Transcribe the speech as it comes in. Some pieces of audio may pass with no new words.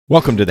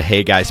Welcome to the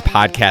Hey Guys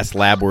Podcast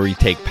Lab, where we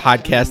take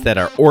podcasts that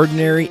are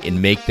ordinary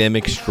and make them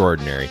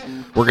extraordinary.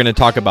 We're going to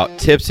talk about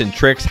tips and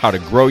tricks, how to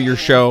grow your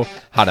show,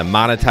 how to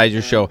monetize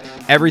your show,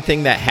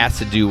 everything that has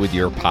to do with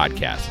your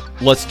podcast.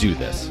 Let's do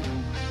this.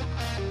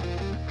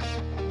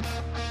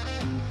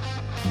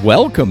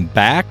 Welcome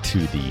back to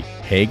the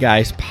Hey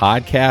Guys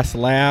Podcast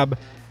Lab.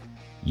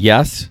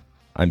 Yes,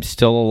 I'm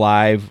still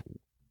alive.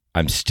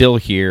 I'm still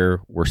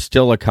here. We're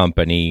still a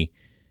company.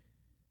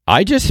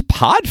 I just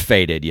pod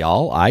faded,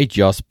 y'all. I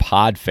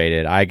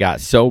got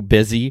so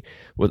busy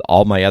with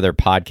all my other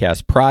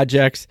podcast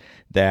projects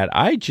that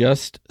I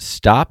just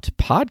stopped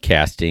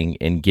podcasting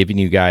and giving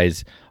you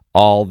guys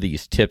all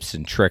these tips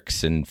and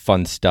tricks and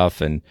fun stuff.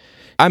 And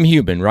I'm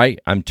human, right?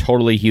 I'm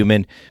totally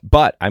human,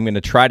 but I'm going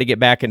to try to get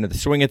back into the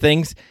swing of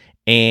things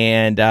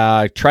and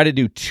try to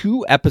do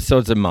 2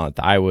 episodes a month.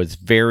 I was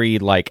very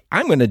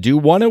I'm going to do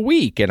 1 a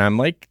week. And I'm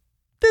like,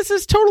 this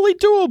is totally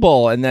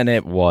doable. And then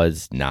it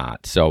was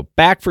not. So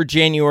back for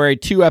January,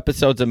 2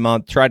 episodes a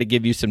month, try to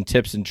give you some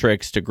tips and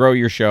tricks to grow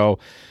your show,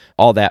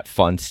 all that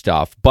fun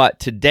stuff. But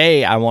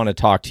today I want to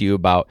talk to you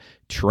about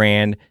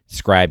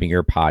transcribing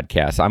your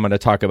podcast. I'm going to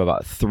talk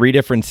about 3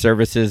 different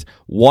services.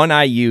 1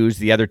 I use,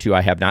 the other 2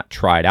 I have not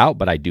tried out,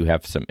 but I do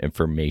have some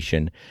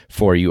information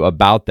for you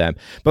about them.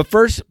 But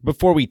first,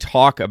 before we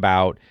talk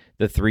about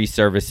the 3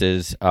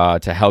 services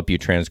to help you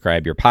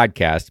transcribe your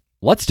podcast,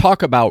 let's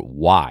talk about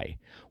why.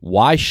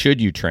 Why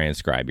should you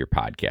transcribe your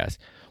podcast?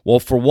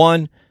 Well, for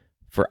one,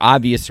 for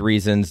obvious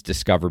reasons,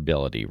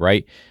 discoverability,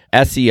 right?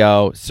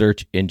 SEO,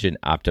 search engine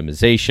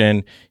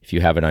optimization. If you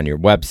have it on your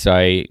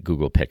website,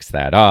 Google picks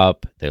that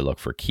up. They look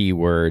for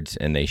keywords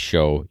and they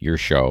show your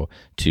show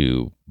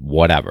to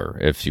whatever.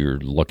 If you're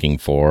looking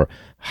for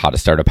how to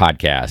start a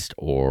podcast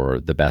or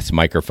the best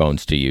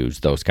microphones to use,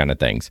 those kind of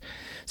things.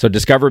 So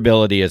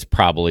discoverability is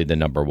probably the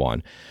number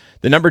 1.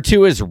 The number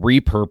 2 is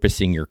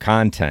repurposing your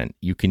content.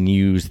 You can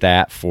use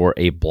that for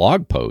a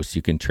blog post.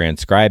 You can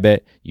transcribe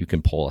it. You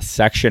can pull a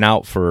section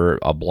out for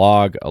a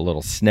blog, a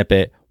little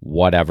snippet,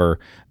 whatever.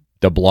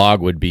 The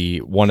blog would be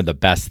one of the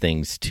best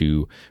things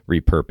to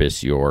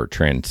repurpose your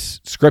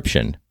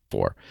transcription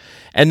for.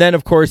 And then,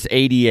 of course,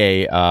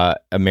 ADA,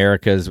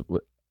 America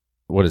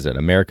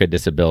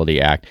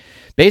Disability Act.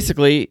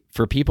 Basically,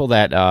 for people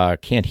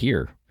that can't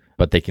hear,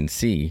 but they can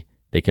see,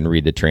 they can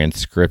read the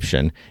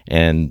transcription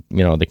and,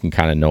 they can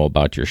kind of know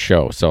about your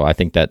show. So I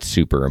think that's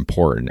super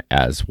important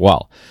as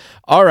well.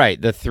 All right.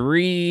 The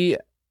 3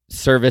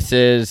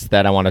 services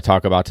that I want to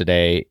talk about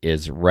today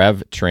is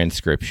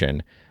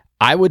Transcription.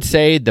 I would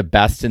say the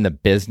best in the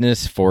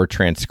business for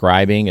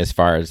transcribing as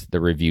far as the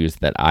reviews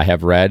that I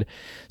have read.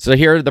 So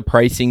here are the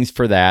pricings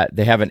for that.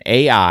 They have an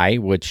AI,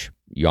 which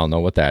you all know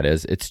what that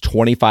is. It's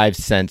 25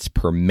 cents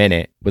per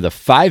minute with a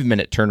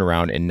 5-minute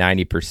turnaround and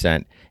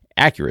 90%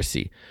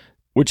 accuracy,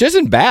 which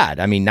isn't bad.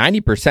 I mean,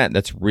 90%,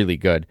 that's really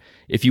good.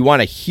 If you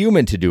want a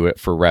human to do it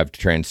for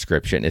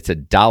Transcription, it's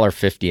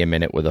 $1.50 a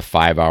minute with a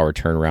 5-hour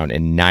turnaround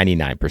and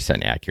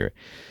 99% accurate.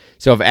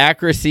 So if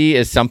accuracy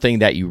is something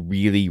that you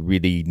really,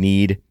 really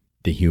need,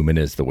 the human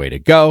is the way to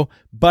go.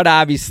 But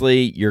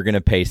obviously, you're going to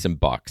pay some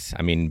bucks.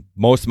 I mean,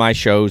 most of my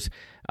shows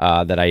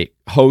that I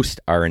host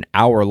are an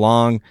hour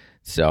long,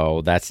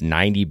 so that's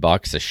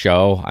 $90 a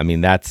show. I mean,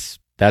 that's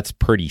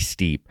pretty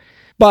steep.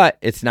 But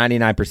it's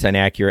 99%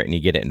 accurate and you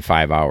get it in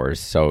 5 hours.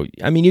 So,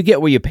 I mean, you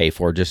get what you pay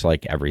for, just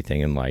like everything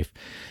in life.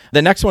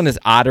 The next one is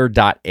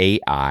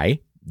Otter.ai.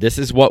 This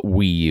is what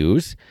we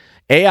use.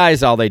 AI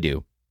is all they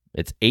do.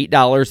 It's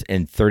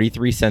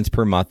 $8.33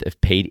 per month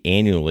if paid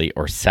annually,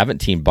 or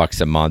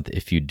 $17 a month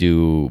if you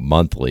do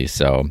monthly.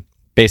 So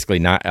basically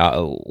not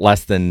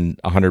less than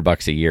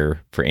 $100 a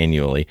year for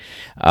annually.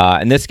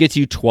 And this gets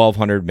you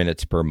 1,200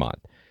 minutes per month.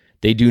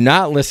 They do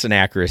not list an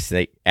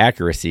accuracy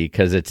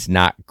because it's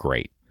not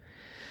great.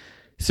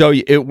 So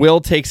it will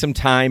take some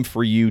time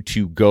for you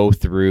to go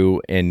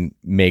through and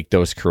make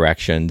those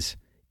corrections.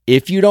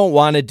 If you don't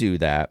want to do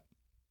that,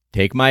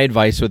 take my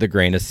advice with a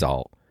grain of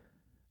salt.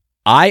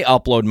 I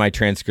upload my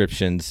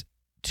transcriptions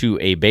to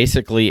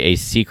basically a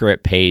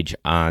secret page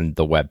on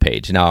the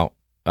webpage. Now,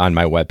 on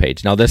my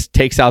webpage. Now, this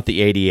takes out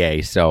the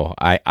ADA, so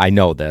I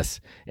know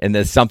this. And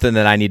there's something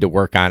that I need to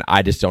work on.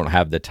 I just don't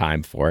have the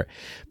time for it.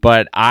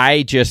 But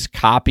I just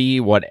copy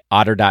what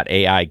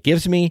Otter.ai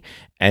gives me,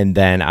 and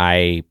then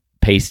I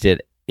paste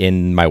it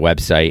in my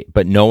website,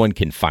 but no one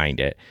can find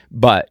it.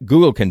 But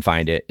Google can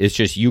find it. It's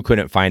just you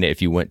couldn't find it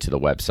if you went to the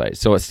website.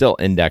 So it still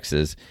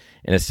indexes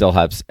and it still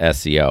helps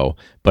SEO,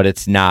 but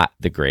it's not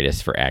the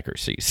greatest for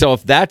accuracy. So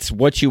if that's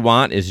what you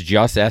want, is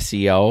just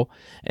SEO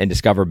and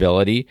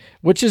discoverability,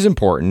 which is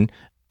important,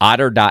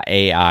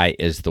 Otter.ai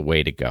is the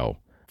way to go.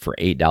 For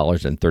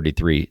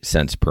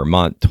 $8.33 per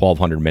month,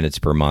 1,200 minutes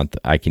per month,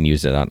 I can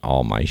use it on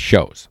all my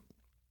shows.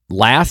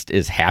 Last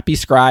is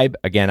HappyScribe.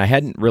 Again, I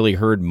hadn't really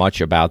heard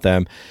much about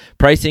them.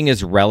 Pricing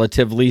is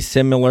relatively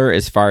similar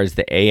as far as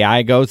the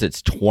AI goes.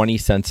 It's 20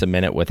 cents a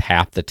minute with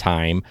half the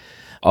time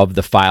of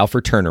the file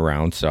for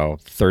turnaround. So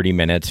 30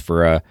 minutes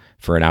for a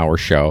for an hour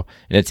show,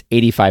 and it's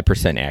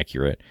 85%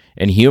 accurate.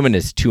 And human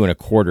is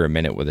 2.25 a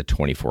minute with a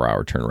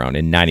 24-hour turnaround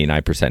and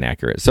 99%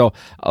 accurate. So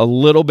a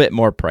little bit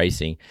more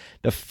pricing.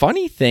 The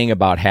funny thing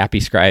about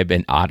HappyScribe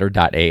and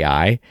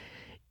Otter.ai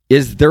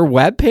is their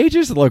web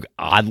pages look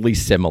oddly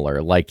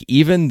similar. Like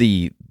even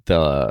the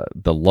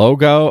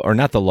logo, or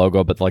not the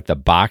logo, but like the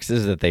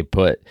boxes that they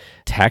put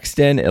text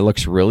in, it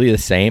looks really the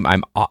same.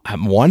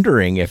 I'm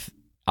wondering if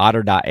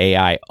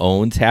Otter.ai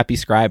owns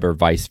HappyScribe or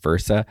vice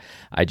versa.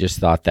 I just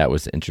thought that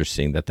was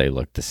interesting that they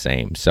look the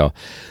same. So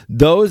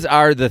those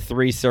are the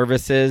 3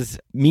 services.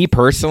 Me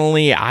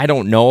personally, I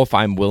don't know if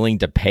I'm willing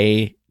to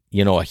pay,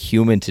 a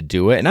human to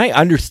do it. And I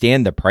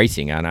understand the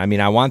pricing on it. I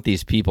mean, I want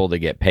these people to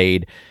get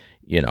paid,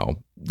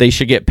 they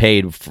should get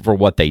paid for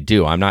what they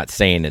do. I'm not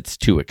saying it's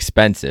too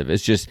expensive.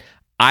 It's just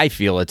I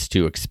feel it's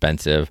too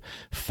expensive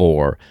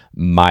for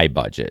my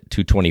budget.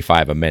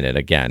 $225 a minute,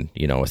 again, a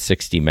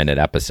 60-minute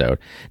episode.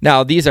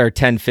 Now, these are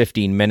 10,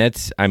 15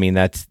 minutes. I mean,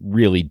 that's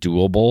really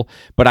doable.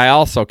 But I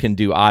also can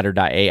do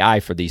Otter.ai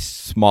for these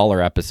smaller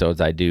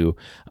episodes I do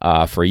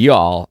for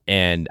y'all,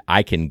 and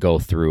I can go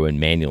through and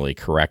manually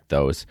correct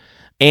those.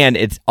 And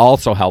it's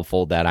also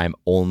helpful that I'm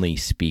only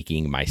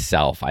speaking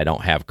myself. I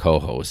don't have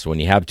co-hosts. When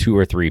you have 2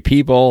 or 3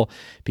 people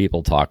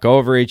talk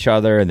over each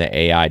other, and the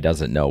AI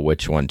doesn't know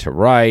which one to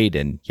write,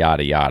 and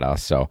yada, yada.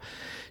 So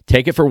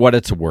take it for what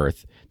it's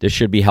worth. This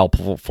should be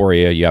helpful for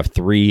you. You have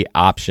 3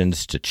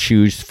 options to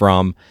choose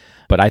from.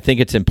 But I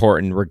think it's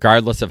important,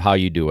 regardless of how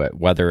you do it,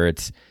 whether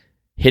it's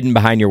hidden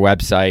behind your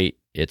website,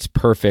 it's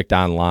perfect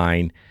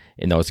online,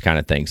 and those kind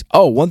of things.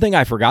 Oh, one thing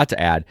I forgot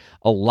to add,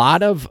 a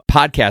lot of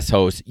podcast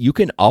hosts, you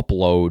can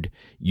upload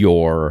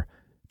your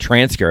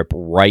transcript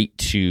right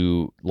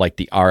to like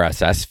the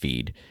RSS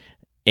feed.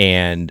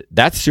 And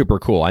that's super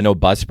cool. I know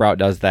Buzzsprout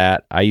does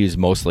that. I use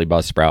mostly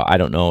Buzzsprout. I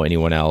don't know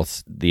anyone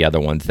else, the other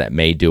ones that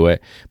may do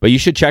it. But you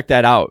should check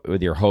that out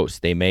with your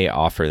host. They may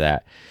offer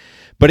that.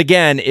 But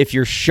again, if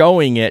you're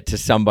showing it to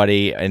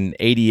somebody, an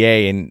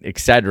ADA and et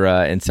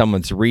cetera, and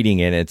someone's reading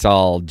it and it's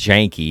all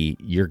janky,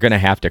 you're going to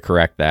have to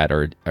correct that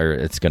or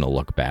it's going to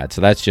look bad. So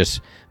that's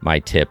just my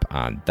tip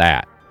on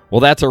that.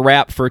 Well, that's a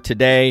wrap for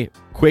today.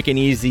 Quick and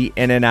easy,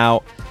 in and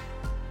out.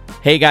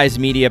 Hey Guys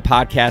Media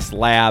Podcast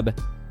Lab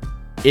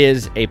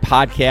is a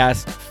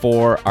podcast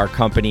for our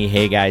company,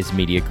 Hey Guys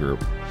Media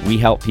Group. We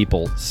help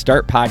people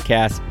start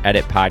podcasts,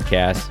 edit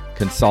podcasts,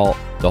 consult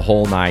the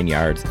whole 9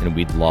 yards, and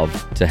we'd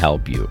love to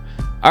help you.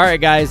 All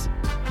right, guys,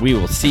 we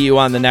will see you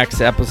on the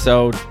next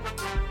episode.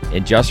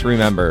 And just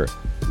remember,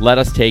 let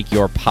us take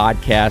your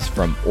podcast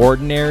from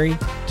ordinary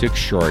to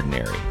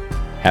extraordinary.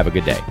 Have a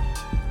good day.